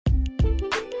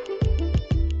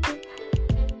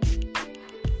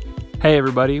Hey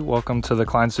everybody, welcome to the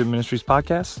Klein Student Ministries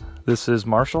podcast. This is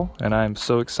Marshall, and I'm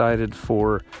so excited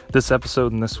for this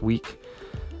episode and this week.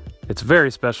 It's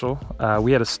very special.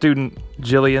 We had a student,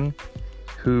 Jillian,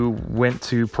 who went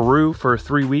to Peru for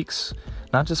 3 weeks,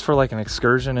 not just for like an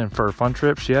excursion and for a fun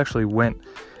trip. She actually went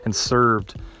and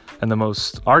served in the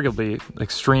most arguably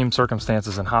extreme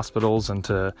circumstances in hospitals and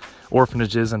to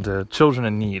orphanages and to children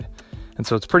in need. And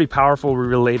so it's pretty powerful. We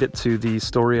relate it to the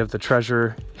story of the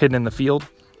treasure hidden in the field.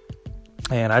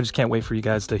 And I just can't wait for you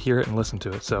guys to hear it and listen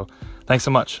to it. So thanks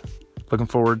so much. Looking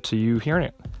forward to you hearing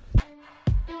it.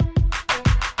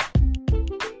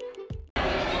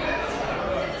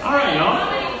 All right, y'all.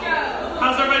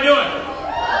 How's everybody doing?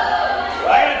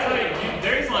 I gotta tell you,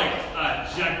 there's like a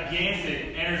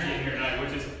gigantic energy in here tonight,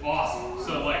 which is awesome.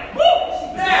 So like, woo!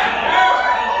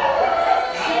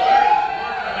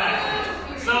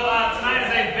 So tonight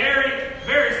is a very,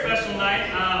 very special night.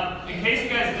 In case you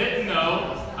guys didn't know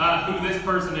who this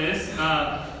person is,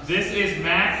 this is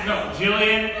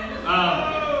Jillian.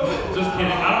 Just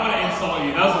kidding. I don't want to insult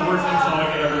you. That was the worst insult I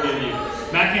could ever give you.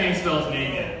 Matt can't even spell his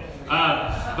name yet.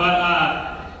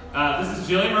 This is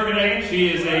Jillian Mergenhagen. She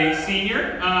is a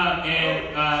senior,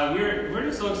 and we're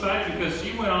just so excited because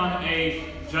she went on a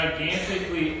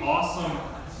gigantically awesome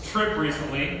trip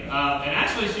recently, and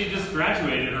actually she just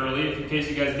graduated early. In case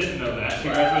you guys didn't know that, she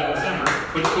graduated in December,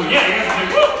 which is cool. Yeah, you guys are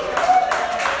like, woo!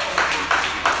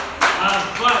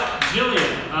 But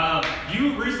Jillian,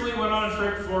 you recently went on a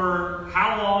trip for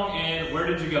how long, and where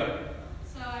did you go?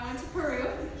 So I went to Peru,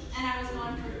 and I was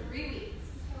gone for 3 weeks.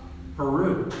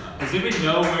 Peru. Does anybody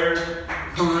know where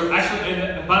Peru? Actually,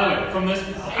 and by the way, from this,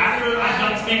 after I'm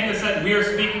done speaking this set, we are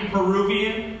speaking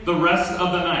Peruvian the rest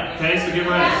of the night. Okay, so get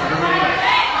ready.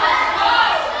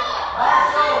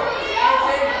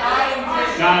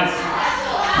 Guys,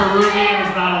 Peruvian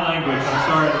is not a language. I'm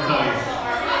sorry to tell you.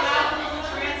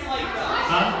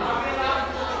 Huh?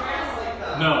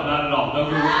 No, not at all. No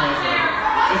Google Translate.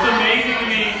 It's amazing to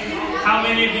me how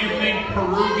many of you think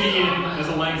Peruvian is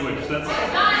a language. That's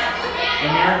the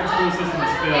American school system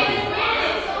has failed you.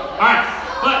 Alright,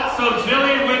 but so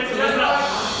Jillian went to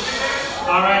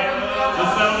Alright,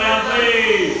 let's settle down,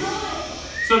 please.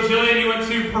 So Jillian, you went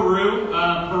to Peru.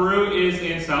 Peru is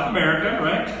in South America,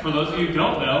 right? For those of you who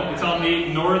don't know, it's on the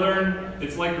northern,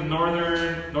 it's like the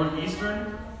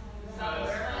northeastern?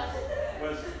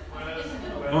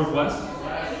 Northwestern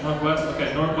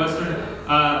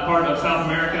part of South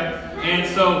America. And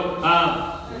so,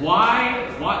 why,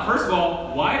 first of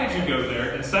all, why did you go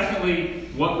there? And secondly,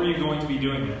 what were you going to be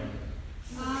doing there?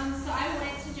 So I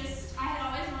had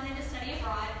always wanted to study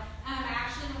abroad. I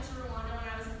actually went to Rwanda when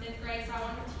I was in 5th grade, so I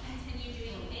wanted to continue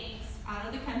doing things out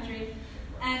of the country.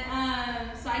 And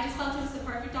so I just felt it was the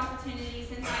perfect opportunity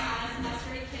since I had a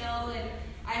semester to kill, and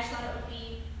I just thought it would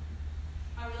be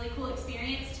a really cool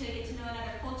experience to get to know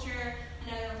another culture,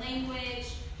 another language,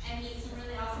 and meet some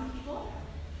really awesome people.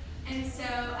 And so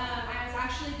I was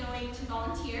actually going to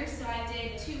volunteer, so I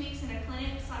did 2 weeks in a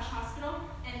clinic/hospital,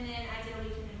 and then I did a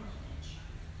week in an orphanage.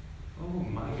 Oh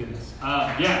my goodness.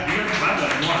 Yeah, you guys can buy that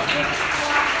if you want. Yeah.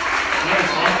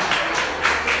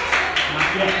 Not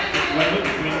yet.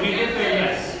 When we get there,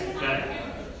 yes. Okay.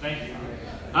 Thank you.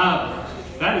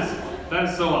 That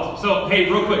is so awesome. So,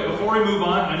 hey, real quick, before we move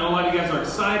on, I know a lot of you guys are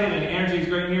excited and the energy is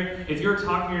great in here. If you're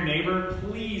talking to your neighbor,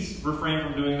 please refrain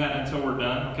from doing that until we're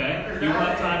done, okay? You'll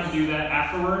have time to do that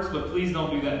afterwards, but please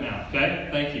don't do that now, okay?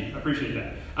 Thank you. I appreciate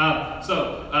that.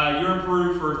 You're in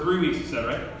Peru for 3 weeks, you said,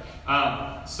 right?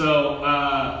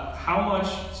 How much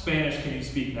Spanish can you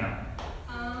speak now?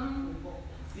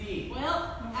 Well,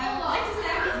 I would like to say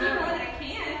I can speak more than I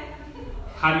can.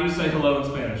 How do you say hello in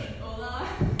Spanish? Hola.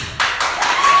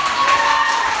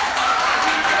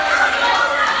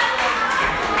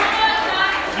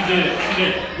 She did.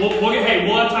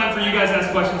 We'll have time for you guys to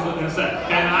ask questions in a sec.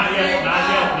 Okay, not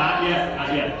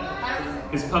yet.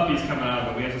 His puppy's coming out of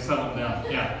him. We have to settle him down.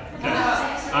 Yeah. Okay.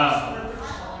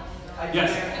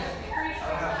 Yes.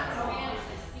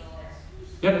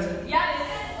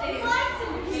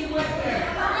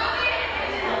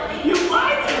 You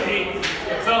lied to me.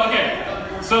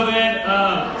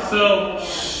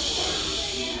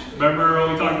 Remember what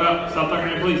we talked about? Stop talking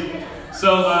to me, please. So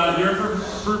you're in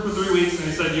Peru for 3 weeks, and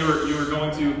you said you were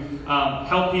going to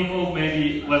help people,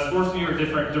 maybe less fortunate or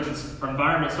different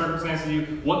environment, circumstances.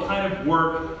 What kind of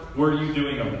work were you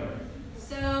doing over there?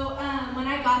 So when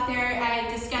I got there, I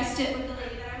discussed it with the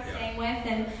lady that I was staying with,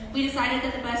 and we decided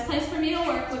that the best place for me to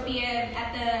work would be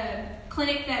at the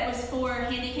clinic that was for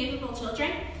handicapable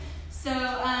children. So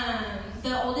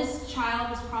the oldest child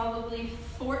was probably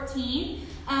 14.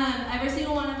 Every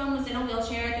single one of them was in a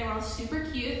wheelchair. They were all super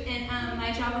cute, and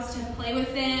my job was to play play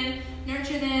with them,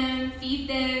 nurture them, feed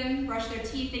them, brush their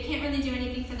teeth. They can't really do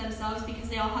anything for themselves because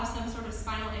they all have some sort of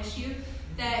spinal issue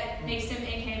that makes them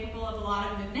incapable of a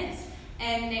lot of movements.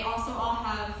 And they also all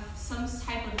have some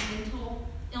type of mental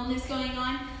illness going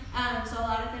on. So a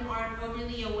lot of them aren't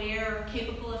overly aware or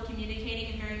capable of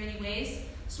communicating in very many ways.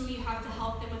 So you have to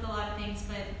help them with a lot of things,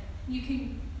 but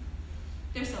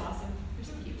they're so awesome. They're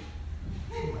so cute.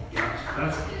 Oh my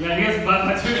gosh. You guys clap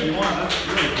that too if you want. That's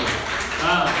really cool.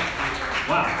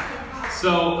 Wow.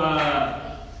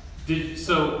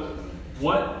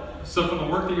 So from the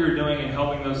work that you're doing and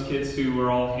helping those kids who are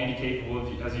all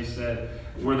handy-capable, as you said,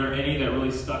 were there any that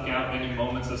really stuck out, any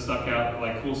moments that stuck out,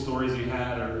 like cool stories you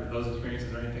had or those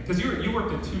experiences or anything? Because you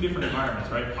worked in 2 different environments,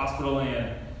 right? Hospital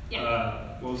and,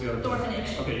 what was the other? The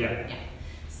orphanage. Okay, yeah.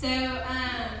 So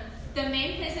the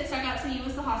main place that stuck out to me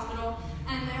was the hospital,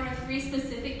 and there were 3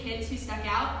 specific kids who stuck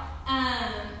out.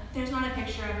 There's not a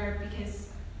picture of her because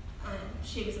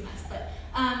she was a mess, but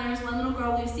there was one little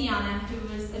girl, Luciana,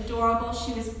 who was adorable.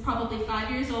 She was probably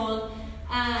 5 years old.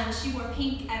 She wore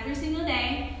pink every single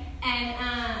day, and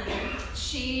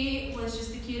she was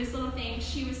just the cutest little thing.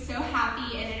 She was so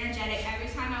happy and energetic every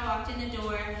time I walked in the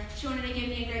door. She wanted to give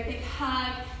me a great big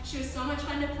hug. She was so much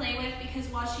fun to play with because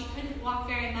while she couldn't walk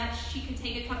very much, she could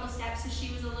take a couple steps, so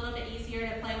she was a little bit easier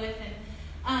to play with.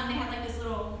 And they had like this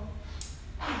little,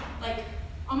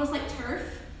 almost like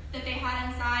turf that they had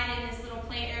inside in this little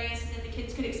play area so that the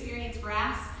kids could experience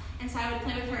grass. And so I would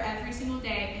play with her every single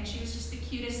day, and she was just the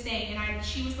cutest thing. And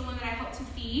she was the one that I helped to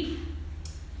feed.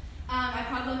 I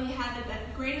probably had the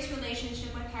greatest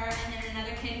relationship with her, and then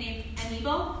another kid named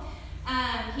Anibo.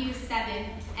 He was 7,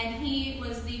 and he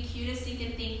was the cutest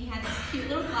stinking thing. He had these cute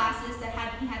little glasses that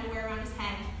he had to wear around his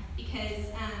head because...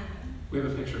 we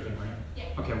have a picture of him, right?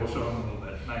 Yeah. Okay, we'll show him a little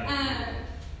bit. Nice.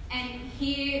 And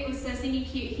he was so stinking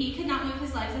cute. He could not move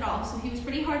his legs at all, so he was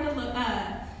pretty hard to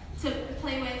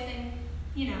play with, and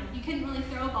you couldn't really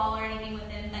throw a ball or anything with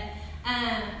him. But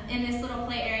in this little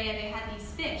play area, they had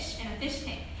these fish in a fish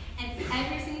tank, and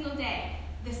every single day,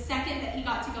 the second that he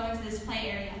got to go into this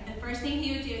play area, the first thing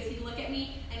he would do is he'd look at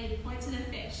me and he'd point to the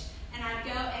fish, and I'd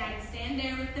go and I'd stand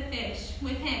there with the fish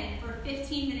with him for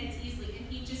 15 minutes easily, and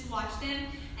he'd just watch them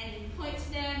and he'd point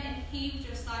to them, and he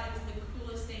just thought it was the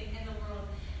coolest thing in the world.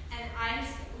 And I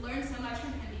just learned so much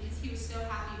from him because he was so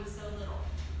happy with so little.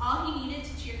 All he needed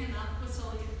to cheer him up was to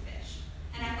look at the fish.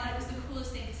 And I thought it was the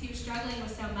coolest thing because he was struggling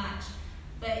with so much.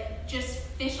 But just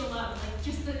fish alone,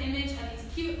 just the image of these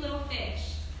cute little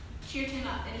fish cheered him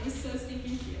up, and it was so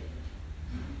stinking cute.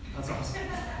 That's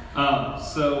awesome.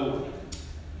 So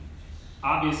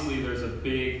obviously there's a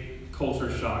big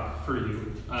culture shock for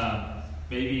you,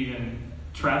 maybe even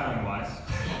traveling-wise.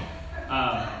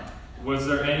 Was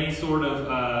there any sort of,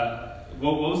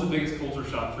 what was the biggest culture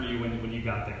shock for you when you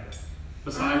got there?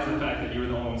 Besides the fact that you were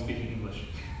the only one speaking English.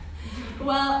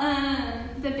 Well,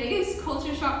 the biggest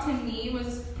culture shock to me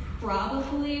was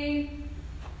probably,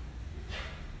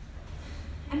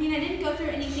 I didn't go through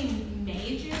anything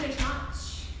major. There's not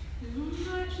too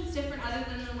much that's different other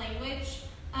than the language.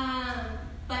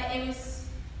 But it was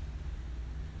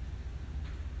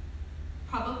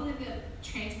probably the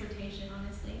transportation,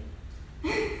 honestly.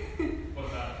 What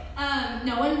about it?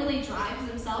 No one really drives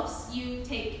themselves. You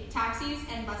take taxis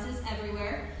and buses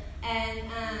everywhere, and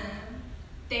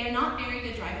they are not very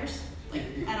good drivers,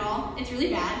 at all. It's really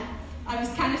bad. I was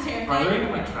kind of terrified. Are there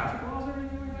even traffic laws or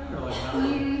anything like that? Or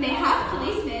not? They have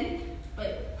policemen,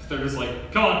 but they're just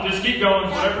come on, just keep going,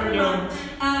 whatever you're doing.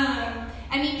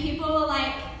 People will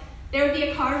there would be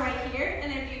a car right here,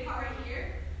 and there'd be a car right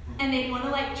here, and they'd want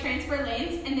to transfer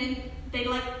lanes, and then they'd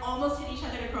almost hit each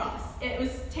other to cross. It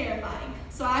was terrifying.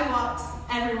 So I walked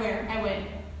everywhere I went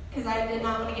because I did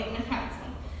not want to get in a taxi.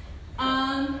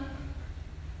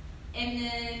 And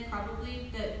then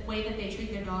probably the way that they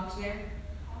treat their dogs there.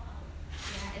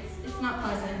 Yeah, it's not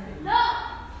pleasant. No.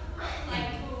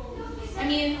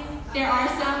 There are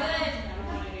some.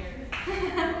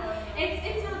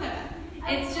 It's not that bad.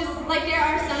 It's just there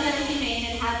are some that are humane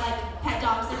and have pet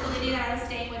dogs. The lady that I was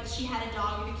staying with, she had a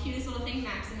dog, the cutest little thing,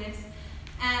 Maximus.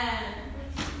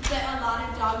 But a lot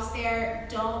of dogs there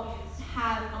don't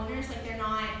have owners. They're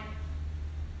not.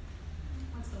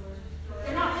 What's the word?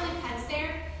 They're not really pets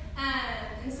there.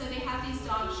 And so they have these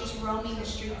dogs just roaming the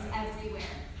streets everywhere.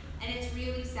 And it's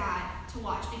really sad to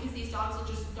watch because these dogs will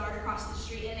just dart across the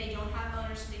street and they don't have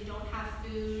owners, so they don't have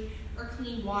food or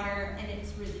clean water, and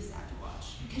it's really sad to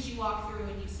watch because you walk through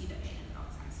and you see the pain in the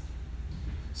dog's eyes.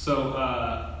 So,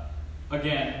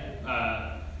 again,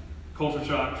 culture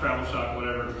shock, travel shock,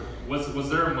 whatever. Was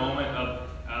there a moment of,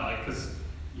 because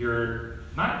you're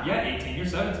not yet 18, you're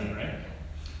 17, right?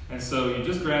 And so you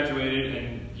just graduated,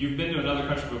 and you've been to another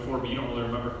country before, but you don't really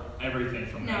remember everything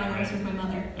from that. No, I was with my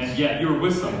mother. And yeah, you were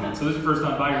with someone. So this is your first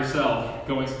time by yourself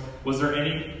going. Was there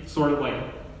any sort of like,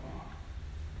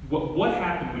 what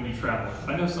happened when you traveled? Because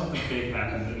I know something big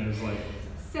happened, and it was like.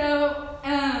 So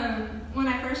when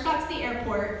I first got to the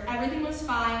airport, everything was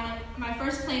fine. Like my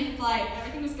first plane flight,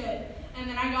 everything was good. And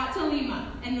then I got to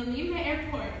Lima, and the Lima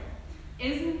airport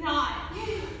is not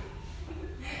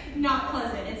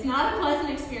pleasant. It's not a pleasant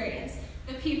experience.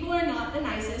 The people are not the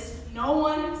nicest. No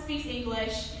one speaks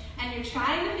English, and you're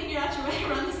trying to figure out your way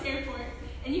around this airport,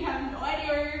 and you have no idea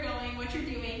where you're going, what you're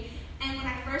doing. And when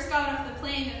I first got off the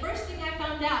plane, the first thing I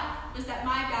found out was that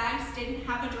my bags didn't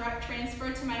have a direct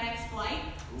transfer to my next flight.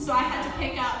 So I had to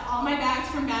pick up all my bags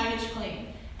from baggage claim.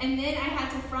 And then I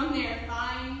had to, from there,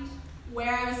 find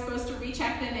where I was supposed to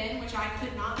recheck them in, which I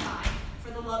could not find. For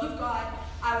the love of God,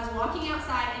 I was walking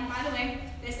outside, and by the way,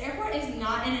 this airport is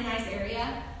not in a nice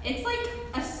area. It's like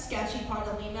a sketchy part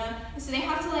of Lima. So they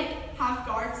have to have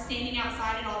guards standing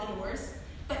outside at all the doors.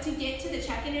 But to get to the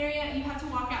check-in area, you have to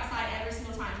walk outside every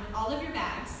single time with all of your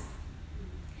bags.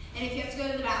 And if you have to go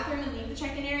to the bathroom and leave the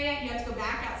check-in area, you have to go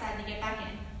back outside to get back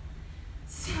in.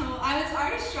 So I was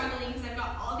already struggling because I've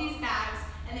got all these bags,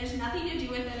 and there's nothing to do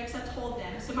with them except hold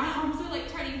them. So my arms are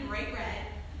turning bright red.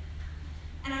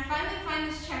 And I finally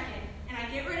find this check-in, and I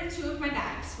get rid of 2 of my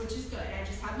bags, which is good. I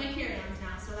just have my carry-ons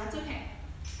now, so that's okay.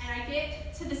 And I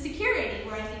get to the security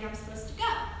where I think I'm supposed to go.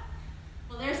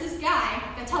 Well, there's this guy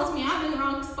that tells me I'm in the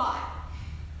wrong spot.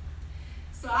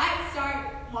 So I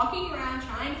start walking around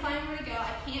trying to find where to go.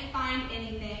 I can't find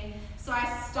anything. So I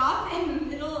stop in the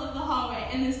middle of the hallway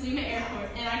in this Lima airport,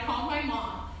 and I call my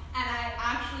mom, and I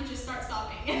actually just start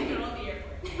sobbing in the middle of the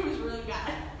airport. It was really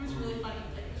bad. It was really funny,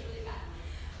 but it was really bad.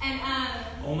 And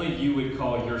only you would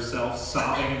call yourself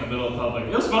sobbing in the middle of public.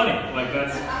 It was funny.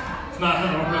 It's not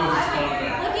a normal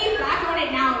response. Looking back on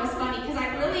it now, it was funny because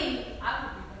I really.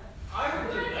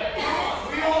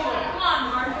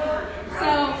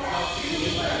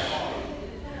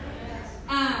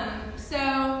 So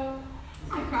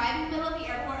I cried in the middle of the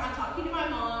airport. I'm talking to my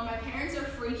mom. My parents are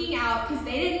freaking out because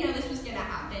they didn't know this was going to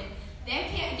happen. They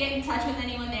can't get in touch with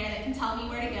anyone there that can tell me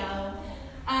where to go.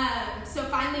 So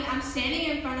finally, I'm standing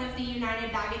in front of the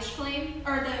United baggage claim,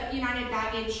 or the United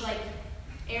baggage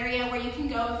area where you can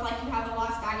go if you have a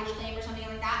lost baggage claim or something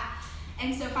like that.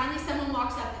 And so finally, someone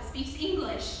walks up that speaks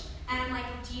English. And I'm like,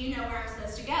 do you know where I'm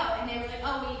supposed to go? And they were like,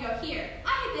 oh, well, you go here. I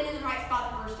had been in the right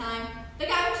spot the first time. The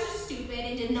guy was just stupid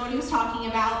and didn't know what he was talking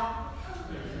about.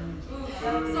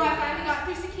 So I finally got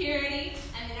through security,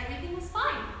 and then everything was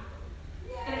fine.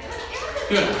 But it was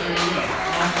good. There you go.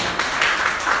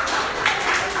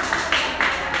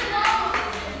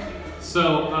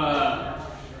 So,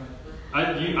 I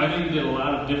know you did a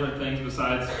lot of different things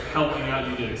besides helping out.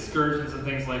 You did excursions and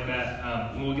things like that.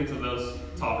 And we'll get to those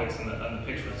topics and the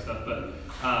picture and stuff. But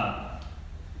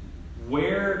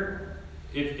where,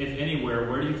 if anywhere,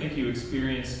 where do you think you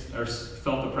experienced or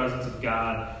felt the presence of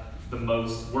God the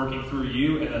most, working through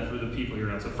you and then through the people you're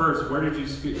around? So first, where did you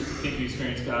think you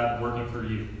experienced God working through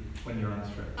you when you were on this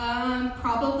trip?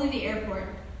 Probably the airport.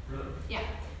 Really? Yeah.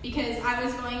 Because I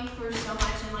was going through so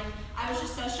much, and I was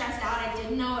just so stressed out. I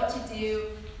didn't know what to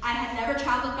do. I had never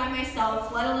traveled by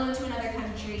myself, let alone to another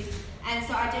country. And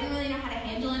so I didn't really know how to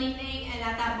handle anything. And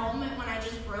at that moment when I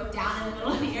just broke down in the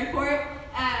middle of the airport,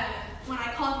 when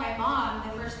I called my mom,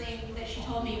 the first thing that she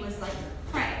told me was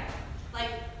pray.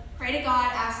 Pray to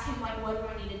God, ask him what do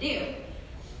I need to do?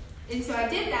 And so I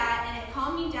did that, and it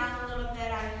calmed me down a little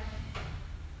bit. I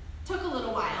took a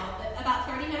little while, but about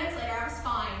 30 minutes later I was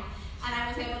fine. And I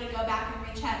was able to go back and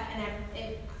recheck, and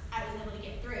I was able to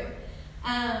get through.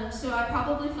 So I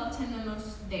probably felt him the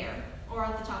most there, or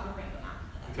at the top of Rainbow Mountain.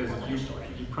 Because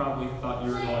you probably thought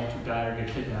you were going to die or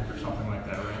get kidnapped or something like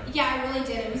that, right? Yeah, I really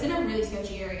did. It was in a really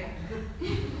sketchy area.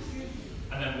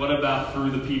 And then what about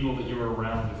through the people that you were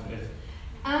around, if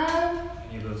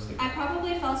any of those things? I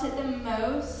probably felt it the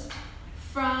most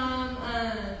from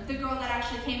the girl that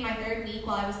actually came my 3rd week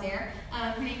while I was there.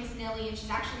 Her name is Nellie, and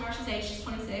she's actually Marsha's age. She's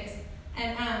 26.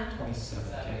 And 27.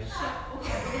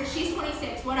 Okay, she's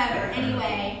 26. Whatever.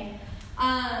 Anyway.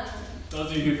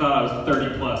 Those of you who thought I was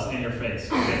 30 plus, in your face.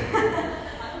 Okay.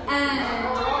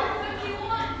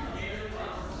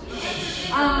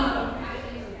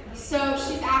 So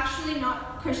she's actually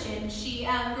not Christian. She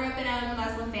grew up in a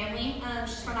Muslim family.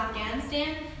 She's from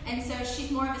Afghanistan, and so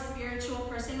she's more of a spiritual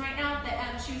person right now.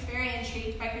 But she was very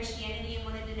intrigued by Christianity and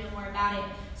wanted to know more about it.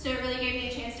 So it really gave me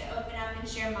a chance to open up and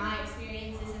share my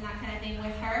experiences and that kind of thing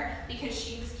with her, because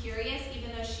she was curious,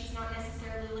 even though she's not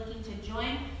necessarily looking to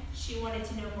join. She wanted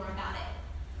to know more about it.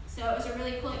 So it was a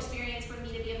really cool experience for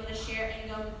me to be able to share and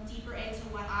go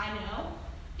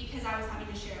was having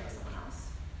to share it with someone else.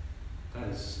 That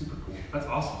is super cool. That's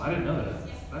awesome. I didn't know that.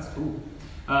 Yeah. That's cool.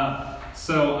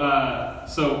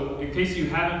 So in case you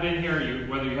haven't been here,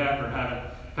 whether you have or haven't,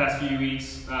 past few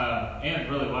weeks, and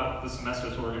really a lot of the semester,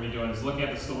 is what we're going to be doing, is looking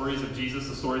at the stories of Jesus,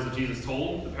 the stories that Jesus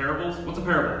told, the parables. What's a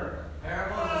parable?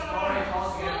 Parable is a story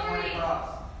told to get a point across.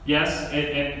 Yes,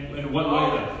 and in what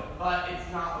way though? But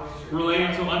it's not what you're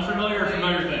Relating to unfamiliar or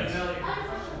familiar things?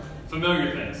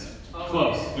 Familiar things.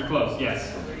 Close. You're close.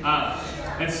 Yes.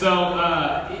 And so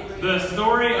the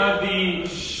story of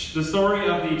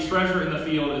the treasure in the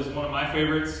field is one of my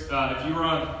favorites. If you were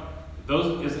on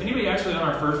those, is anybody actually on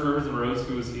our first Rivers and Roads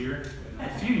who was here? A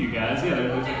few of you guys. Yeah,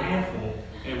 there's a handful.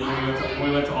 When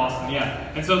we went to Austin,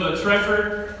 yeah. And so the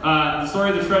story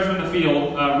of the treasure in the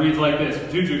field reads like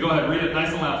this. Juju, go ahead, read it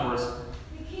nice and loud for us.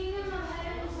 The kingdom of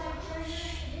heaven is like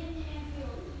treasure hidden in a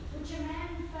field, which a man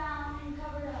found and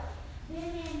covered up. Then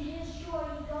in his joy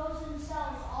he goes and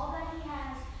sells all that he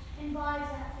has and buys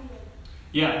that field.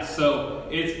 Yeah, so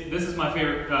this is my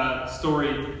favorite story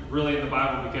really in the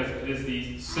Bible because it is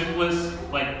the simplest,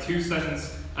 like 2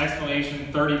 sentence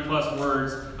explanation, 30 plus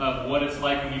words of what it's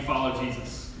like when you follow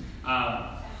Jesus.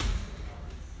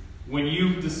 When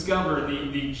you discover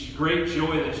the great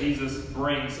joy that Jesus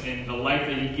brings and the life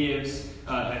that he gives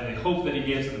and the hope that he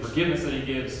gives and the forgiveness that he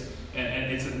gives,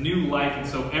 and it's a new life, and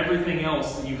so everything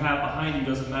else that you have behind you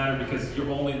doesn't matter because you're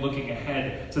only looking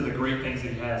ahead to the great things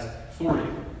that he has for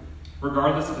you.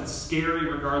 Regardless if it's scary,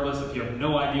 regardless if you have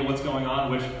no idea what's going on,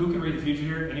 which, who can read the future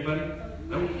here? Anybody?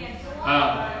 Nope.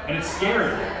 And it's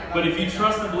scary. But if you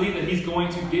trust and believe that he's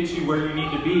going to get you where you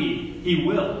need to be, he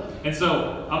will. And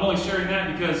so I'm only sharing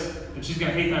that because, and she's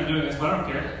going to hate that I'm doing this, but I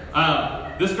don't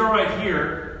care. This girl right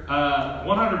here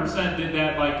 100% did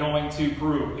that by going to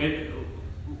Peru.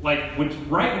 Right when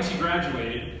she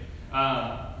graduated,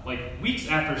 weeks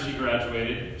after she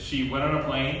graduated, she went on a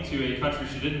plane to a country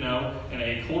she didn't know and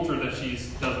a culture that she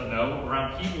doesn't know,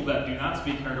 around people that do not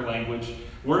speak her language,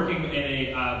 working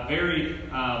in a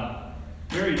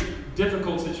very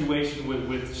difficult situation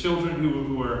with children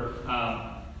who are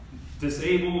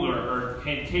disabled or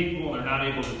incapable. They're not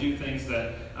able to do things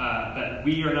that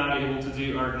we are not able to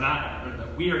do, or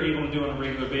that we are able to do on a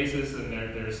regular basis, and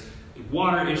there's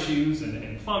water issues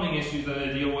and plumbing issues that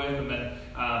they deal with, and then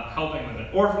helping with an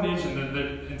orphanage,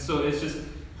 and so it's just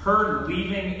her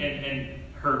leaving and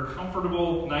her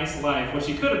comfortable, nice life. What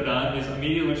she could have done is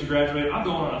immediately when she graduated, I'm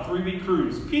going on a 3-week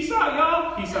cruise. Peace out,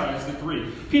 y'all. Peace out. I just did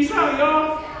 3. Peace out,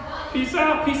 y'all. Peace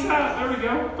out. Peace out. There we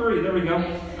go. 3. There we go.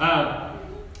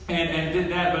 And did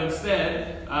that, but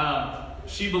instead,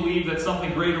 she believed that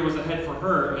something greater was ahead for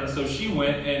her, and so she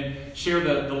went and shared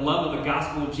the love of the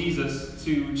gospel of Jesus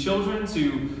to children,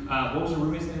 to, what was her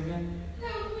roommate's name again?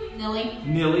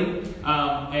 Nilly.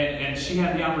 And she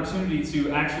had the opportunity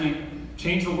to actually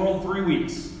change the world in 3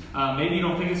 weeks. Maybe you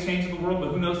don't think it's changing the world, but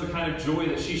who knows the kind of joy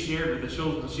that she shared with the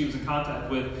children that she was in contact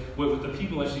with the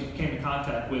people that she came in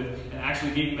contact with, and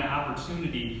actually gave them that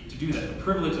opportunity to do that, the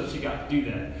privilege that she got to do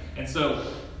that. And so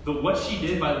what she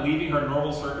did by leaving her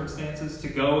normal circumstances to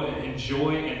go and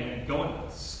enjoy and go in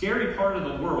a scary part of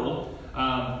the world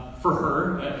for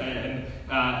her,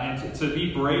 and to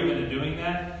be brave into doing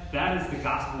that is the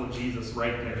gospel of Jesus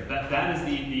right there. That is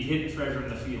the hidden treasure in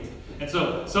the field. And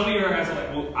so some of you guys are like,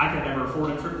 well, I could never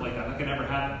afford a trip like that. That could never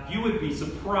happen. You would be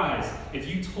surprised if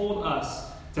you told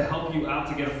us to help you out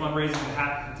to get a fundraising to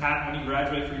happen when you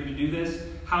graduate for you to do this.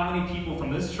 How many people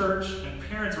from this church and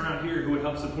parents around here who would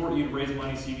help support you to raise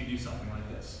money so you can do something like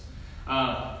this?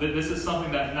 That this is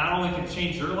something that not only can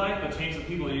change your life, but change the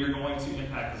people that you're going to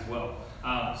impact as well.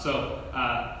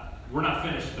 We're not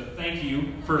finished, but thank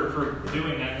you for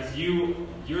doing that, because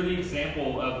you're the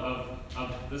example of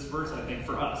this verse, I think,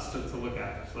 for us to look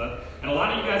at. And a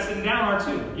lot of you guys sitting down are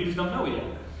too. You just don't know it yet.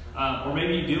 Or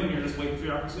maybe you do and you're just waiting for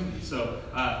your opportunity. So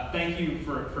thank you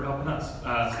for helping us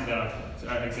see that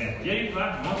example. Yeah, you can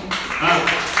clap if you want to.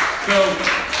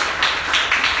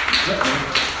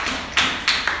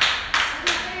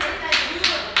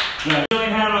 Jillian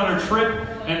had it on her trip,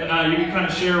 and you can kind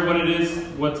of share what it is,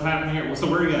 what's happening here. So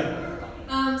where are you at?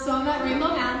 So I'm at Rainbow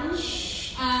Mountain.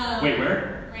 Wait,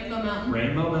 where? Rainbow Mountain.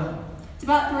 Rainbow Mountain. It's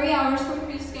about 3 hours from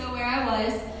Cusco, where I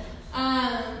was.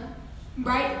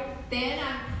 Right then,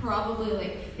 I'm probably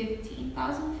like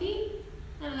 15,000 feet.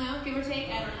 I don't know, give or take.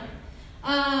 I don't know.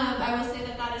 I will say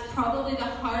that is probably the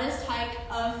hardest hike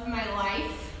of my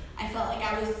life. I felt like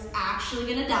I was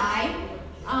actually gonna die,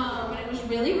 but it was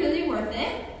really, really worth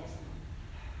it.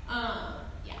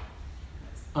 Yeah.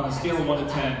 On a scale of 1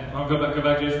 to 10, I'll go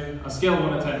back, Jason. On a scale of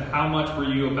 1 to 10, how much were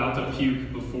you about to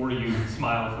puke before you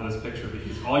smiled for this picture?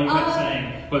 Because all you kept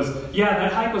saying was, yeah,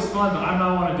 that hike was fun, but I'm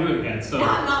not want to do it again. So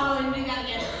I'm not willing to do that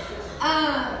again.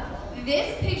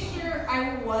 This picture,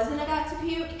 I wasn't about to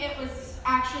puke. It was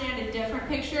actually at a different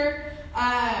picture.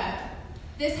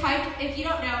 This hike, if you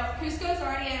don't know, Cusco's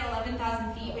already at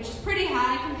 11,000 feet, which is pretty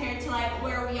high compared to like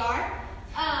where we are.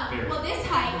 Well, this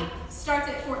hike starts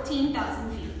at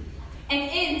 14,000 feet and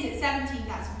ends at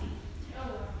 17,000 feet.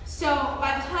 So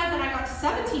by the time that I got to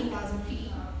 17,000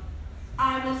 feet,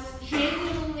 I was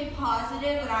genuinely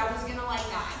positive that I was gonna like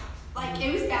die. Like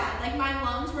it was bad. Like my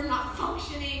lungs were not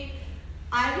functioning.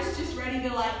 I was just ready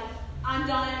to like, I'm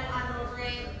done, I'm over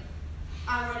it,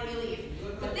 I'm ready to leave.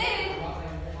 But then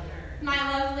my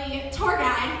lovely tour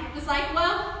guide was like,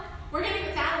 well, we're gonna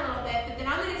go down a little bit, but then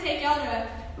I'm gonna take y'all to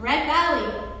Red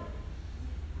Valley,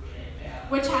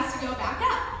 which has to go back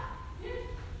up. It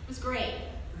was great.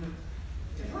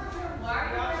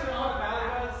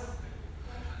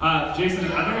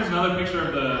 Jason, I think there's another picture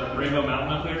of the Rainbow Mountain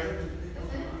up there.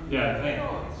 Yeah, I think.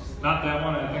 Not that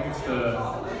one, I think it's the...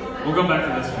 We'll go back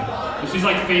to this one. She's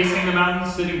like facing the mountain,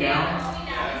 sitting down.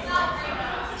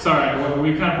 Sorry,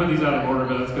 we kind of put these out of order,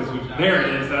 but that's because there it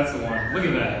is, that's the one. Look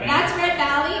at that, man. That's Red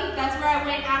Valley. That's where I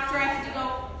went after I had to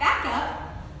go back up.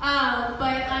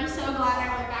 But I'm so glad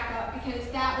I went back up because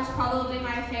that was probably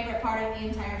my favorite part of the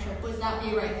entire trip, was that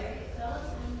view right there.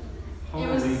 It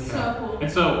was so cool.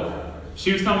 And so,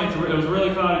 she was telling me it was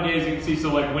really cloudy days, you can see,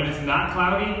 so like when it's not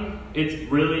cloudy, it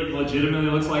really legitimately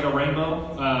looks like a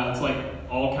rainbow. It's like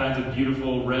all kinds of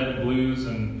beautiful red and blues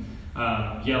and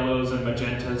yellows and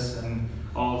magentas and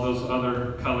all of those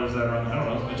other colors that are on, I don't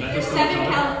know, magenta. There's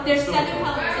seven colors. It's the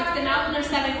mountain of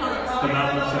 7 colors. The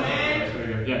mountain of 7 colors. There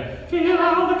you go. Yeah. Feel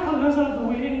all the colors of the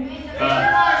wind.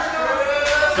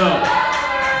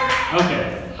 Okay.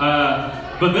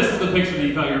 But this is the picture that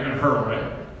you thought you were going to hurl, right?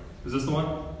 Is this the one?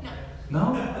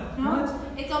 No. No? What?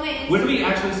 It's on my Instagram. When do we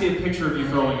actually see a picture of you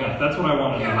throwing up? That's what I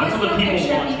want to know. That's what the people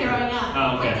want to hear.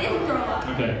 Oh, okay. I didn't throw up.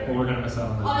 Okay, well, we're going to miss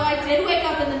out on that. Although I did wake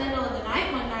up in the middle of the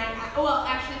night one night. Well,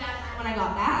 actually that night when I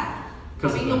got back.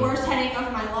 Having the worst headache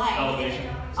of my life. Elevation.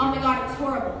 Oh my god, it was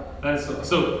horrible. That is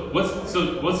so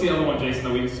what's the other one, Jason,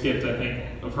 that we skipped, I think,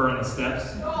 of her in the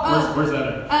steps? Where's that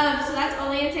at? So that's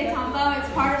Oliente Tombo. It's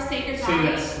part of Sacred Valley. Say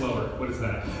that slower. What is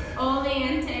that?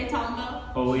 Oliente Tombo.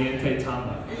 Oliente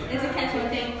Tombo. It's a Quechua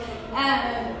thing.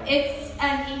 It's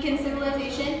an Incan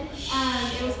civilization.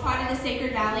 It was part of the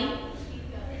Sacred Valley.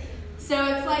 So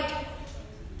it's like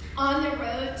on the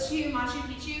road to Machu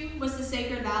Picchu was the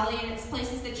Sacred Valley, and it's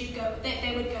places that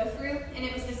they would go through, and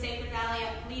it was the Sacred Valley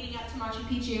leading up to Machu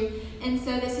Picchu. And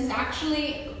so this is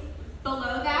actually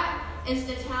below that is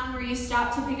the town where you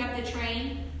stop to pick up the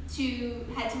train to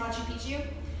head to Machu Picchu.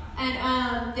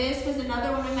 And this was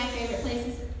another one of my favorite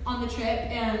places on the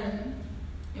trip, and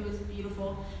it was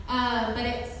beautiful. But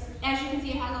it's, as you can see,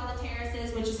 it has all the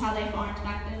terraces, which is how they farmed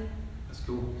back then. That's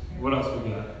cool. What else we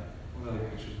got? What other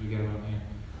pictures we got on here?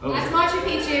 Oh. That's Machu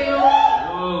Picchu.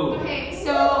 Whoa. Okay,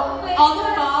 so all the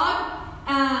fog,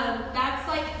 that's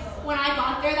like when I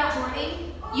got there that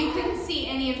morning, you couldn't see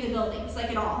any of the buildings, like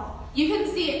at all. You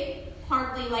couldn't see it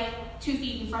hardly like 2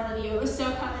 feet in front of you. It was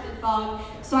so covered in fog.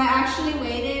 So I actually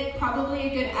waited probably a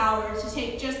good hour to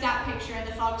take just that picture, and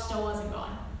the fog still wasn't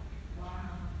gone. Wow.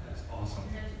 That's awesome.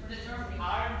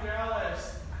 I'm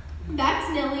jealous. That's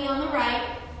Nilly on the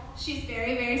right. She's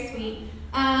very, very sweet.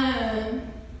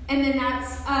 And then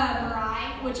that's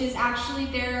Marai, which is actually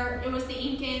it was the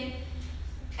Incan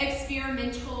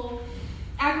agricultural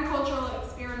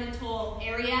experimental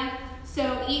area.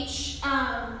 So each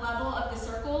level of the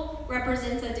circle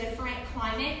represents a different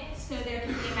climate. So there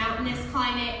can be a mountainous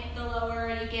climate, the lower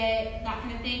you get, that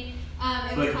kind of thing.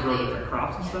 So they can grow different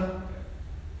crops and stuff?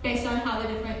 Based on how the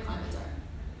different climates are.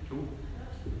 Cool.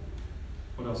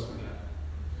 What else we got?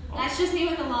 That's just me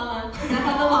with the llama, because I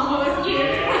thought the llama was cute.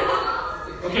 Yeah.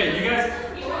 Okay, you guys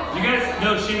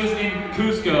know she was in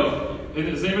Cusco.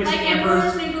 Has anybody like seen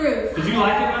Emperor's New Groove. Did you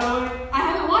like it, by the way? I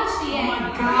haven't watched it yet. Oh my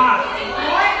god.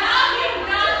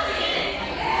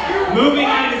 Movie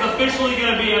night is officially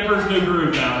going to be Emperor's New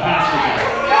Groove now. It has to be.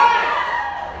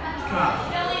 God.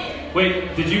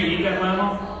 Wait, did you eat that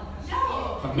llama?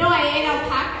 No. Okay. No, I ate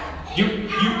alpaca.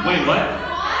 Wait, what?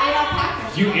 I ate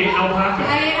alpaca. You ate alpaca?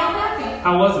 I ate alpaca.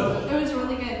 How was it? It was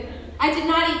really good. I did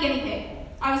not eat guinea pig.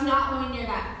 I was not going near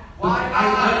that.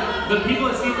 The people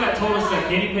at CFAT told us that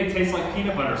guinea pig tastes like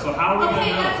peanut butter, so how are we going to know?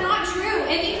 Okay, that's not true.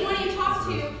 And each one you talk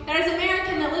to that is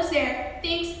American that lives there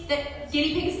thinks that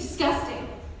guinea pig is disgusting.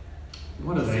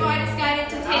 What are they? So I decided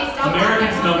to taste alpaca.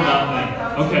 Americans know nothing.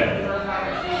 Okay.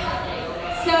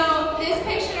 So this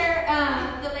picture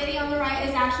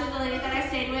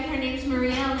stayed with. Her name's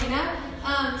Maria Elena.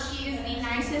 She is the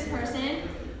nicest person.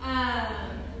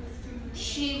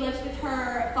 She lives with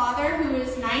her father, who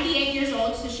is 98 years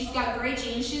old, so she's got great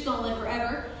genes. She's going to live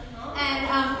forever. And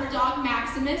her dog,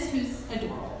 Maximus, who's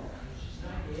adorable.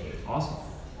 Awesome.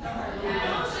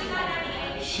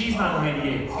 She's not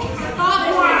 98. Her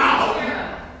father's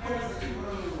 98.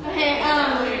 Okay,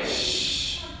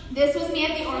 this was me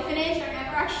at the orphanage. I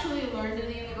never actually learned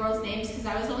any of the girls' names because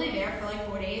I was only there for like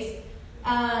 4 days.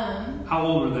 How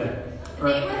old were they?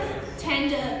 They were 10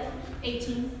 to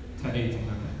 18. 10 to 18, okay.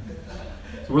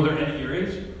 So were there any your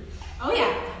age? Oh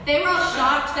yeah. They were all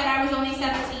shocked that I was only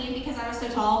 17 because I was so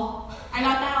tall. I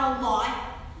got that a lot.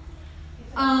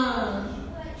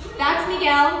 That's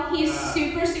Miguel. He's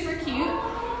super, super cute.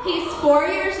 He's 4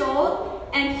 years old,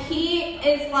 and he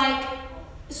is like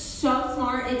so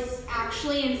smart. It's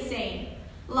actually insane.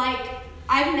 Like,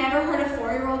 I've never heard a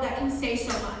 4-year-old that can say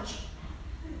so much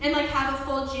and like have a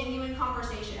full, genuine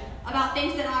conversation about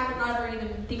things that I would rather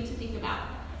even think about.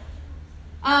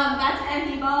 That's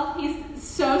Anibal. He's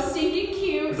so stinking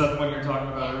cute. Is that the one you're talking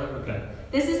about? Yeah. Okay.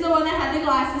 This is the one that had the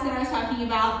glasses that I was talking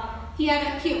about. He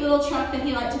had a cute little truck that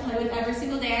he liked to play with every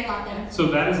single day I got there. So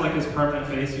that is like his permanent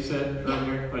face you said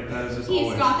earlier? Like that is just He's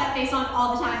always? got that face on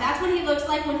all the time. That's what he looks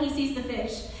like when he sees the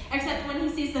fish. Except when he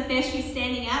sees the fish, he's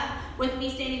standing up with me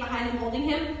standing behind him holding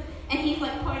him. And he's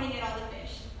like pointing at all the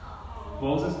fish.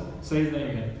 What was this? Say his name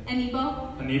again.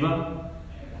 Anibo. Aniba?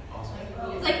 Awesome.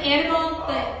 It's like animal,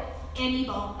 but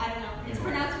Anibal. I don't know. It's Anibal.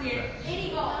 pronounced weird.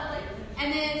 Anibal.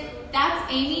 And then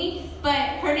that's Amy, but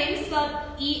her name is spelled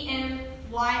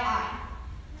E-M-Y-I.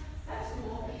 That's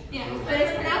cool. Yeah, but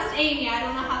it's pronounced Amy. I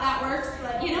don't know how that works,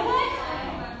 but you know what?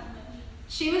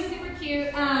 She was super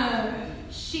cute.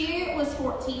 She was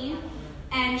 14,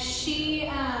 and she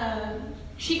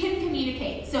couldn't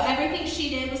communicate. So everything she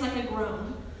did was like a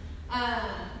groan.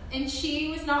 And she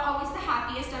was not always the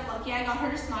happiest. I'm lucky I got her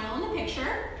to smile in the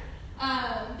picture.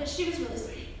 But she was really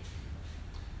sweet.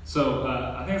 So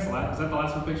I think that's the last. Is that the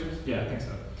last 4 pictures? Yeah, I think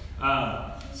so.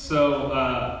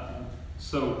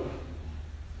 So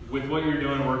with what you're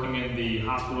doing, working in the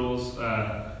hospitals,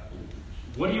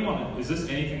 what do you want to? Is this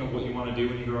anything of what you want to do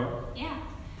when you grow up? Yeah.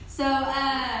 So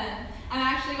I'm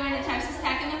actually going to Texas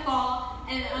Tech in the fall,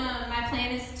 and my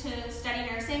plan is to study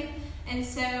nursing. And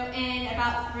so in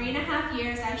about 3.5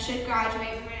 years, I should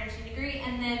graduate with my nursing degree,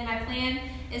 and then my plan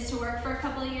is to work for a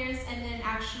couple of years and then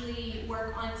actually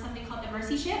work on something called the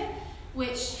Mercy Ship,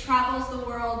 which travels the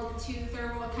world to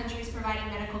third world countries providing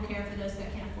medical care for those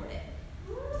that can't afford it.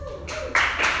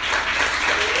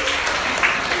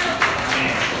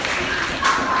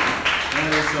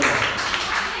 That is so.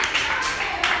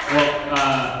 Well,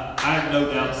 I have no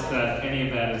doubts that any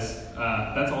of that is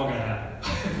that's all going to happen.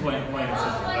 plain and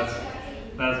simple.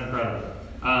 That is incredible.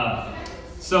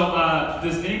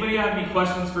 Does anybody have any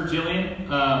questions for Jillian?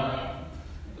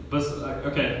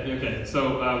 Okay.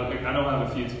 So I don't have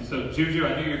a few. So Juju,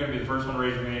 I knew you were going to be the first one to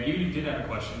raise your hand. You did have a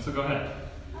question, so go ahead.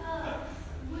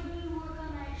 When you work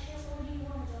on that ship, where do you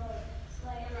want to go?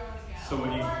 Like, So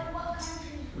when what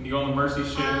country? you go on the Mercy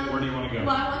ship, where do you want to go?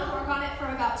 Well, I want to work on it for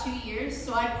about 2 years,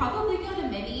 so I'd probably go to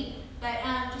Mini, but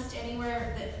just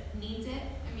anywhere that needs it.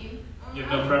 I mean, You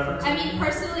have no preference? I mean,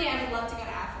 personally, I would love to go to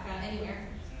Africa, anywhere.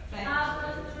 But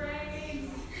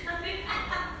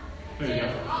There you go.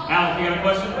 Alec, you got a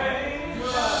question?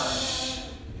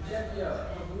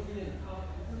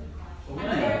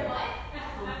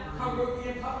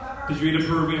 Did you eat a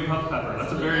Peruvian puff pepper?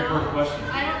 That's a very important question.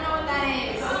 I don't know what that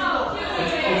is.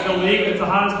 It's illegal. It's the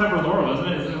hottest pepper in the world,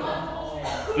 isn't it?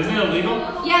 Isn't it illegal?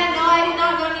 Yeah, no, I did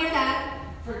not go near that.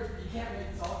 No,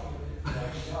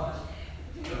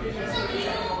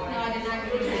 I did not go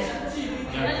near that.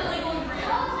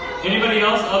 Anybody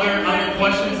else? Other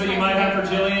questions that you might have for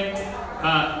Jillian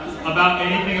about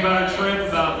anything about her trip?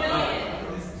 About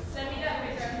Send me that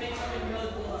picture. I can make something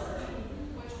really cool.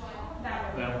 Which one? That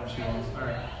one. that one she wants. All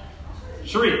right.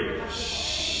 Sheree.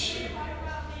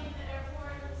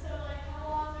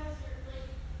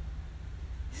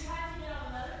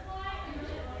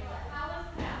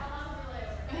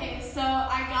 Okay, so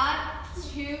I got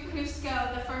to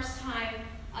Cusco the first time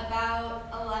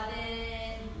about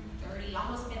 11:30,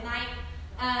 almost midnight.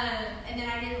 And then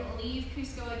I didn't leave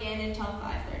Cusco again until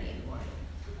 5:30 in the morning.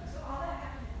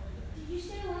 Did you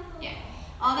stay one? Yeah.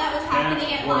 All that was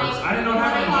happening at worse. like... I didn't know it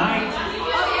happened at night.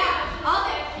 Oh, yeah. All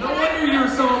day. No wonder you were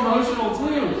so emotional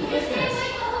too.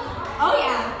 Oh,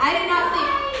 yeah. I did not sleep.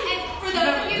 And for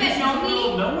those of you that know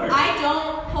me, I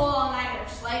don't pull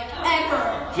all-nighters. Like,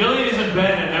 ever. Jillian is in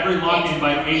bed at every lock-in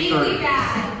by It's 8:30. really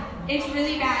bad. It's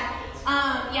really bad.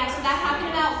 Yeah, so that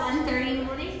happened about 1:30 in the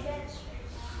morning.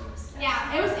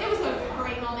 Yeah, it was a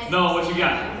great No, what you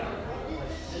got?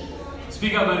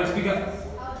 Speak up, buddy. Speak up.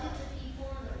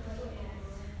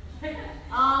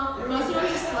 Most of them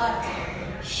just slept.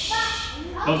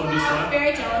 Most of them just slept?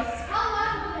 Very jealous.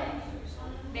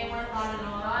 They weren't loud at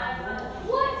all.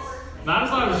 Not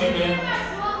as loud as you, man.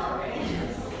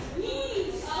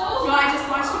 So I just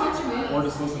watched a bunch of movies. Or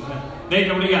just listen to him.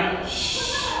 Nathan, what do you got?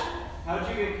 How did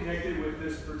you get connected with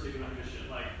this particular mission?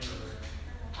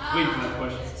 Wait for that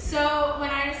question. So when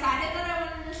I decided that I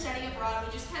wanted to study abroad,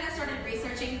 we just kind of started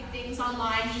researching things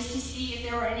online just to see if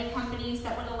there were any companies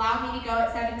that would allow me to go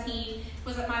at 17.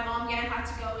 Was it my mom gonna have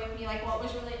to go with me? Like what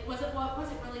was it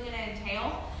really gonna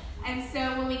entail? And so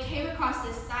when we came across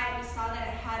this site, we saw that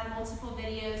it had multiple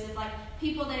videos of like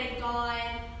people that had gone,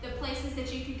 the places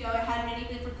that you could go. It had many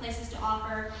different places to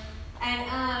offer. And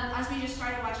as we just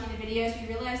started watching the videos, we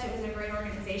realized it was a great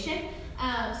organization.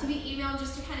 So we emailed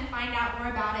just to kind of find out more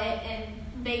about it, and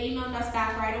they emailed us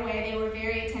back right away. They were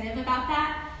very attentive about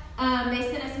that. They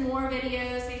sent us more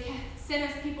videos. They sent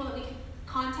us people that we could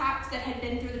contact that had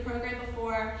been through the program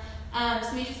before.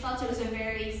 So we just felt it was a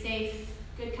very safe,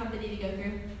 good company to go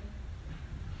through.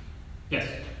 Yes.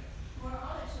 Were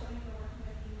all the children you were working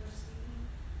with, you were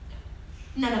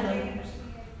speaking? None of them.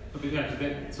 Okay,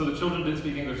 yeah, so the children didn't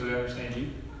speak English, so they understand you?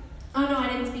 Oh no, I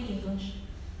didn't speak English.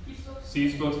 So you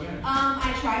spoke Spanish?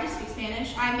 I tried to speak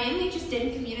Spanish. I mainly just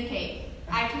didn't communicate.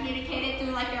 I communicated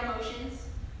through like their emotions. Is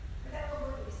that what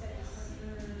word you said?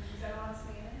 Is that on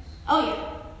Spanish? Oh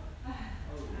yeah.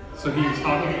 So he was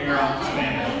talking to Aaron in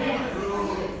Spanish.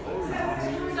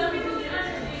 Some people didn't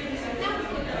understand.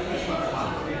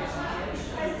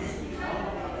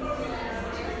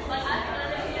 Like, I can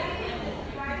understand him.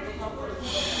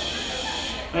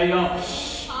 Hey, y'all. Huh?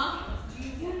 I know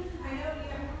you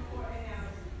have before and now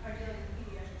are dealing with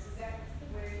pediatrics. Is that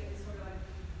where it is sort of like?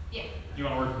 Yeah. You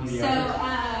want to work in So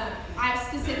pediatrics? I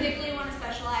specifically want to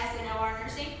specialize in OR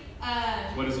nursing.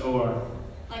 What is OR?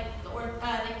 Like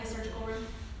the surgical room,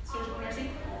 surgical nursing,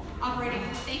 operating.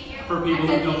 Thank you. For people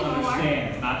who don't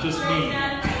understand, not just me.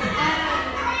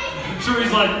 Sure,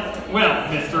 he's like, well,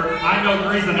 mister, I know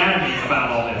Grey's Anatomy about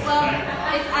all this. Well,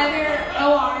 Okay? it's either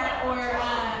OR or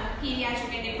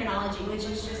pediatric endocrinology, which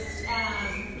is just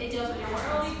it deals with your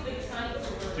hormones.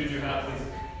 Dude, your hat, please.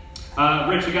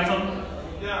 Rich, you got something?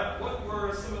 Yeah, what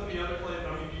were some of the other places? I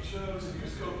mean, you chose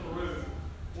Cusco, Peru.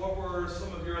 What were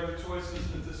some of your other choices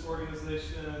that this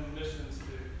organization missions do?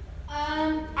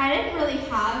 I didn't really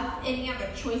have any other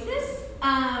choices.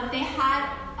 They had,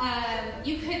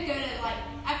 you could go to like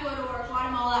Ecuador,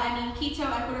 Guatemala. I mean, Quito,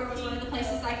 Ecuador was one of the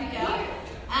places I could go.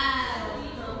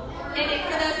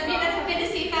 For those of you that have been to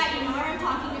CFAT, you know what I'm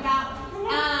talking about.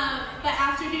 But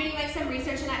after doing like some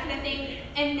research and that kind of thing,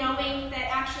 and knowing that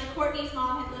actually Courtney's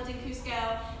mom had lived in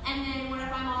Cusco, and then one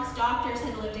of my mom's doctors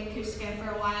had lived in Cusco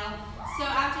for a while. So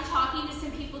after talking to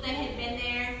some people that had been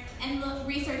there and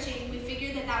researching, we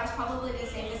figured that that was probably the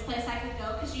safest place I could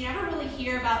go, because you never really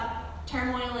hear about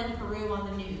turmoil in Peru on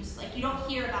the news. Like, you don't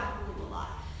hear about Peru a lot.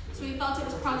 So we felt it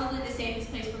was probably the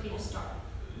safest place for me to start.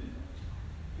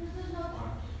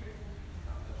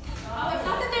 Oh, it's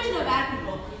not that there's no bad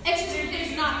people. It's just that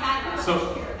there's not bad people to So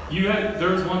hear about. there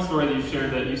was one story that you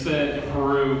shared that you said in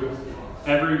Peru,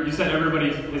 you said everybody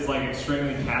is like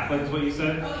extremely Catholic is what you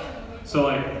said. Oh, yeah. So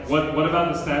like, what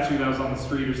about the statue that was on the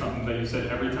street or something that you said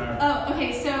every time? Oh,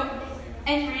 okay, so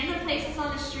in random places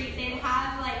on the street, they'd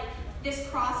have like this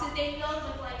cross that they built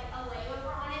with like a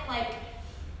layover on it, like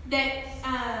that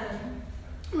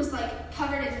was like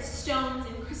covered in stones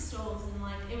and crystals, and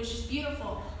like it was just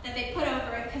beautiful that they put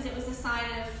over it because it was a sign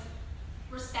of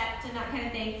respect and that kind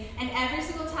of thing. And every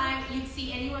single time you'd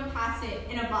see anyone pass it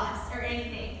in a bus or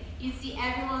anything, you'd see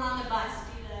everyone on the bus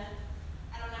do the,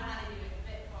 I don't know how to do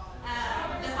it,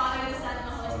 but the Father, the Son, and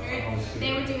the Holy Spirit.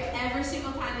 They would do it every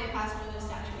single time they passed one of those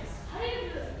statues. How do you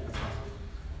do it?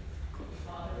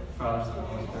 Father, Son,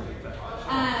 Holy Spirit.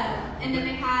 And then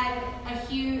they had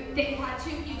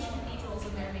two huge cathedrals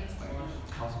in their main square.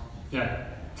 Awesome. Yeah.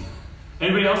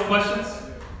 Anybody else questions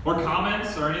or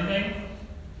comments or anything?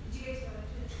 Did you guys go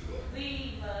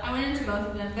into I went into both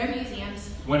of them. They're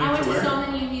museums. Went I into went where? to so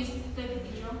many museums. The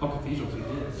cathedral. Oh, cathedrals, you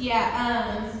did.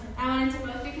 Yeah. I went into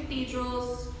both the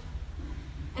cathedrals,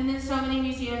 and then so many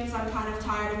museums. I'm kind of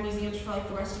tired of museums for like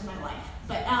the rest of my life.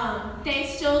 But they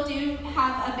still do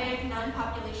have a big nun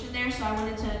population there, so I went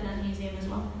into a nun museum as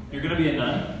well. You're gonna be a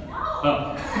nun? No.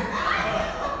 Oh.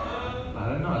 I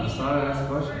don't know. I just thought I'd ask a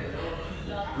question.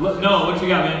 No, what you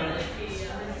got, man?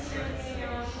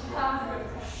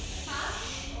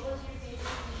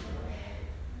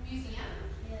 Museum?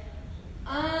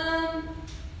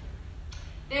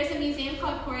 There's a museum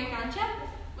called Coricancha,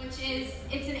 which is,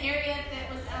 it's an area that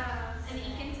was an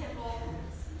Incan temple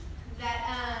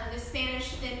that the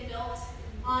Spanish then built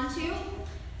onto.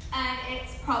 And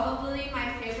it's probably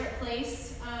my favorite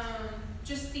place.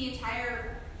 Just the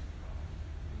entire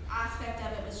aspect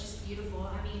of it was just beautiful.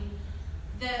 I mean,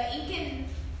 the Incan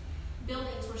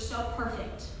buildings were so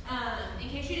perfect. In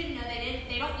case you didn't know,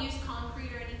 they don't use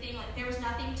concrete or anything. Like, there was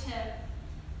nothing to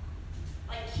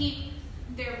like keep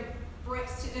their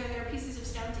bricks to their pieces of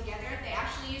stone together. They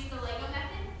actually used the Lego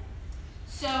method.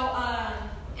 So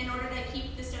in order to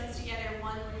keep the stones together,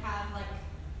 one would have like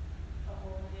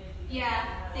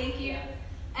thank you.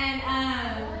 And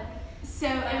so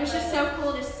it was just so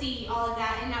cool to see all of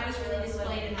that, and that was really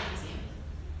displayed in that museum.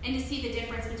 And to see the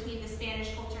difference between the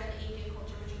Spanish culture and the Incan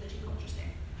culture, which are the two cultures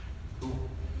there. Cool.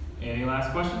 Any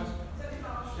last questions?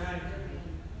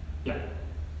 Yeah.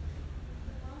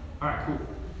 All right, cool.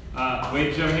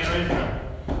 Wait, do you have a hand raised?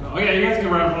 No. Oh, yeah, you guys can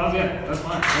round of applause. Yeah, that's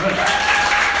fine. Go ahead.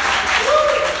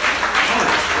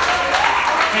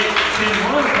 Hey,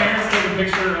 can one of the parents take a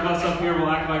picture of us up here? We'll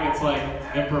act like it's like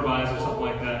improvised or something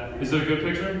like that. Is it a good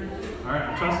picture? All right,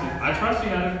 I trust you. I trust you,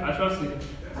 Heather. I trust you.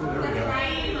 Ooh, there we go.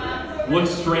 Look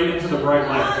straight into the bright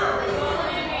light.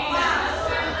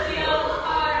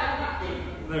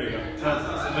 There you go.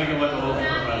 Make it look a little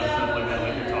improvised, stuff like that,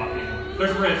 like you're talking.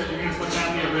 There's Rich. You're going to look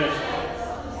happy at Rich.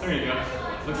 There you go.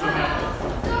 Look so happy.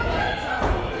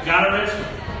 Got it, Rich?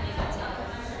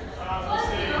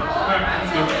 Alright,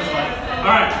 let's go. That's fine.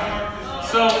 Alright.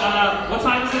 So, what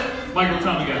time is it? Michael,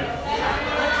 tell me again.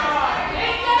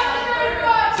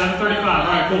 7:35.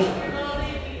 Alright, cool.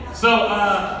 So,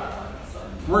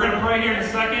 we're going to pray here in a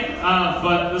second,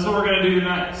 but this is what we're going to do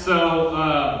tonight.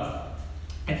 So,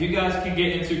 if you guys can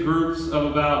get into groups of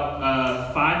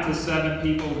about 5 to 7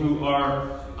 people who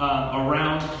are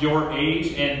around your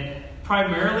age, and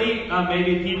primarily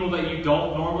maybe people that you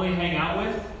don't normally hang out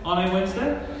with on a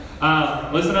Wednesday.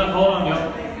 Listen up, hold on,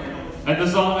 y'all. And this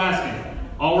is all I'm asking.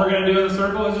 All we're going to do in the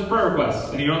circle is just prayer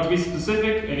requests. And you don't have to be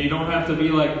specific, and you don't have to be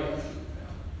like,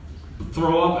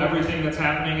 throw up everything that's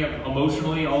happening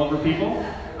emotionally all over people.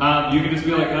 You can just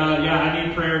be like, yeah, I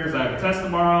need prayer because I have a test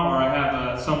tomorrow, or I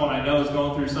have someone I know is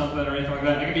going through something, or anything like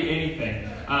that. It can be anything.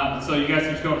 So you guys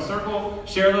can just go in a circle,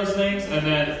 share those things, and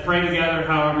then pray together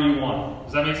however you want.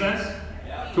 Does that make sense?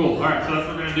 Yeah. Cool. All right, so that's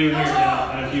what we're going to do here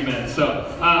in a few minutes. So,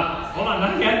 hold on,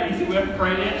 not yet. Easy, we have to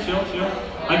pray yet. Chill.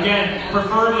 Again,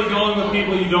 preferably going with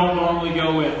people you don't normally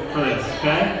go with for this,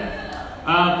 okay?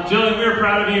 Jillian, we are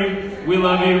proud of you. We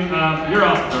love you. You're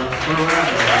awesome, bro. We're at.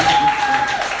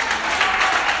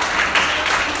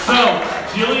 So,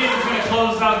 Jillian is going to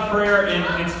close us out in prayer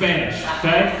in Spanish,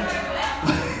 okay?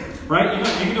 Right? You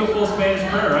can do a full Spanish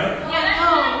prayer, right? Yeah, no.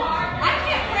 I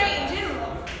can't pray in general.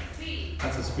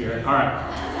 That's a spirit. All right.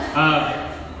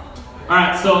 All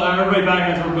right, so everybody bow your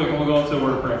heads real quick, and we'll go into a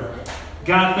word of prayer.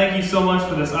 God, thank you so much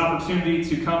for this opportunity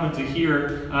to come and to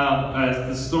hear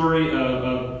the story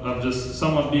of just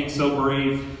someone being so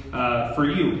brave for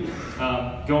you,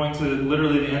 going to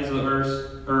literally the ends of the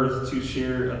earth to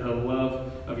share the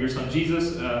love of your son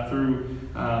Jesus through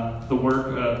the work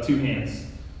of two hands.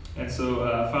 And so,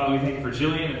 Father, we thank you for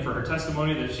Jillian and for her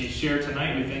testimony that she shared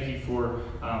tonight. We thank you for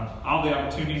all the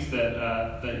opportunities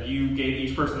that you gave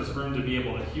each person in this room to be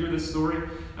able to hear this story.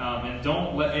 And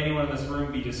don't let anyone in this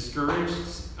room be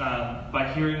discouraged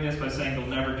by hearing this, by saying they'll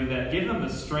never do that. Give them the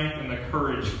strength and the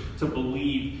courage to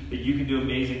believe that you can do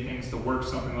amazing things to work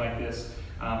something like this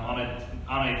on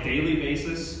a daily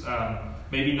basis.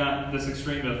 Maybe not this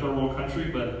extreme to a third world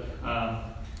country, but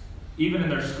even in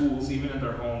their schools, even in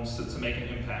their homes, to make an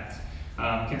impact.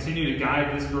 Continue to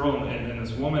guide this girl and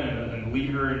this woman and lead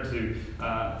her into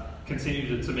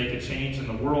continue to make a change in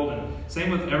the world. And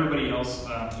same with everybody else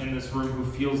in this room who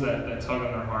feels that tug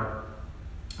on their heart.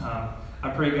 I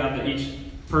pray, God, that each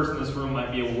person in this room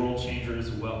might be a world changer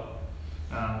as well.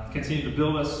 Continue to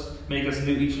build us, make us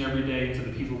new each and every day into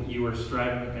the people that you are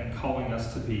striving and calling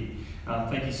us to be.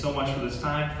 Thank you so much for this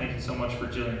time. Thank you so much for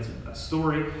Jillian's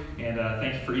story. And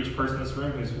thank you for each person in this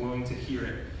room who's willing to hear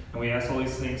it. And we ask all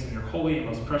these things in your holy and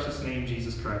most precious name,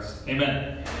 Jesus Christ.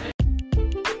 Amen.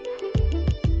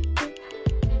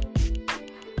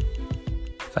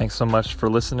 Thanks so much for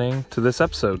listening to this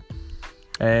episode.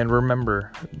 And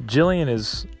remember, Jillian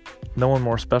is no one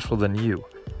more special than you.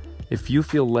 If you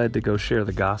feel led to go share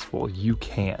the gospel, you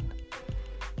can.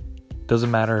 Doesn't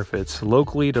matter if it's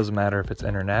locally, doesn't matter if it's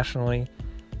internationally.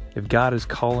 If God is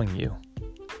calling you,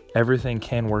 everything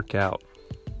can work out.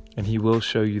 And He will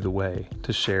show you the way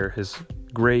to share His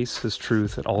grace, His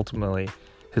truth, and ultimately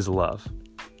His love.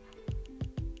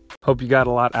 Hope you got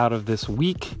a lot out of this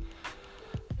week.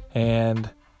 And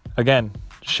again,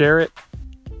 share it.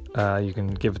 You can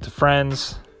give it to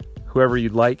friends, whoever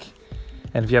you'd like.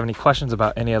 And if you have any questions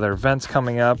about any other events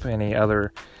coming up, any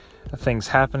other things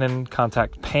happening,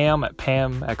 contact Pam at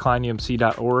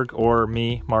pam@kleinumc.org or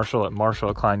me, Marshall at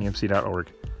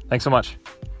marshall@kleinumc.org. Thanks so much.